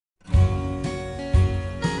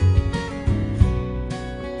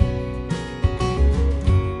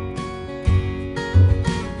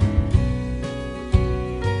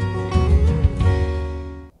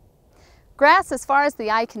Grass as far as the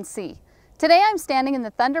eye can see. Today I'm standing in the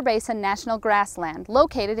Thunder Basin National Grassland,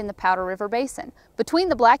 located in the Powder River Basin, between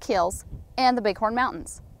the Black Hills and the Bighorn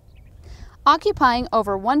Mountains. Occupying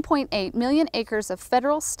over 1.8 million acres of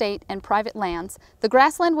federal, state, and private lands, the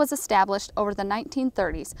grassland was established over the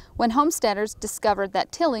 1930s when homesteaders discovered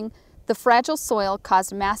that tilling the fragile soil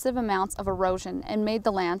caused massive amounts of erosion and made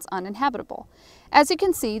the lands uninhabitable. As you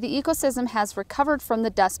can see, the ecosystem has recovered from the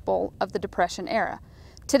Dust Bowl of the Depression era.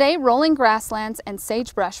 Today, rolling grasslands and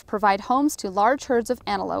sagebrush provide homes to large herds of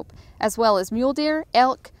antelope, as well as mule deer,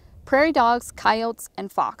 elk, prairie dogs, coyotes, and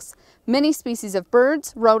fox, many species of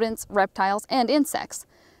birds, rodents, reptiles, and insects.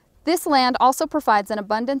 This land also provides an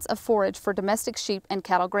abundance of forage for domestic sheep and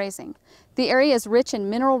cattle grazing. The area is rich in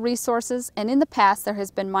mineral resources, and in the past there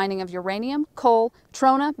has been mining of uranium, coal,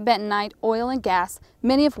 trona, bentonite, oil, and gas,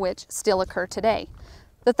 many of which still occur today.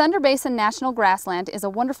 The Thunder Basin National Grassland is a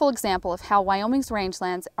wonderful example of how Wyoming's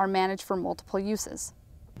rangelands are managed for multiple uses.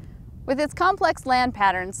 With its complex land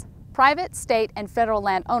patterns, private, state, and federal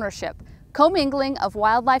land ownership, commingling of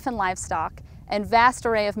wildlife and livestock, and vast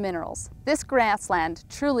array of minerals, this grassland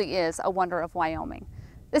truly is a wonder of Wyoming.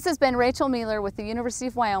 This has been Rachel Mealer with the University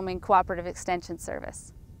of Wyoming Cooperative Extension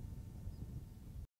Service.